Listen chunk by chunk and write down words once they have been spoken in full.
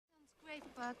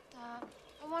but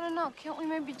I want to know, can't we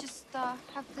maybe just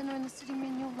have dinner in the city, me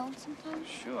and you alone sometime?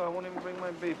 Sure, I won't even bring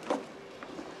my beef.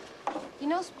 You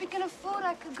know, speaking of food,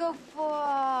 I could go for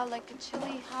like a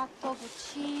chili hot dog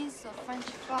with cheese or French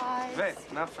fries.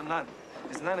 Vic, not for nothing.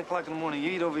 It's 9 o'clock in the morning.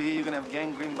 You eat over here, you're gonna have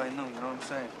gangrene by noon, you know what I'm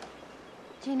saying?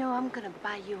 Gino, I'm gonna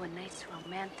buy you a nice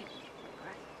romantic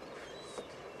breakfast.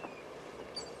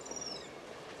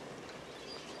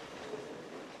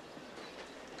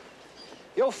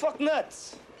 Yo, fuck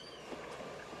nuts.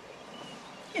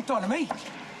 You talking to me?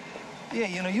 Yeah,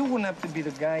 you know, you wouldn't have to be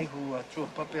the guy who threw a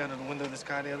puppy out of the window of this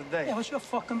car the other day. Yeah, what's your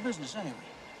fucking business anyway?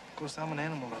 Of course, I'm an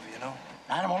animal lover, you know?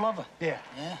 Animal lover? Yeah.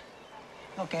 Yeah?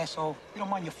 Okay, so you don't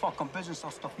mind your fucking business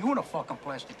or stuff. You in a fucking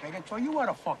plastic bag, and so you are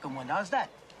the fucking one. How's that?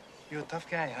 You're a tough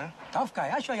guy, huh? Tough guy.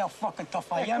 I'll show you how fucking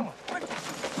tough I am. Come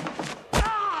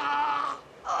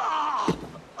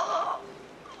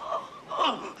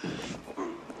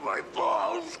My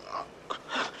balls.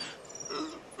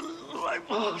 My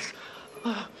balls.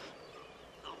 My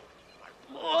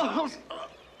balls.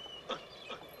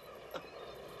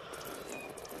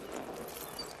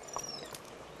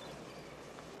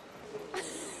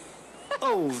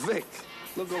 Oh, Vic,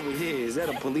 look over here. Is that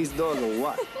a police dog or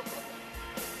what?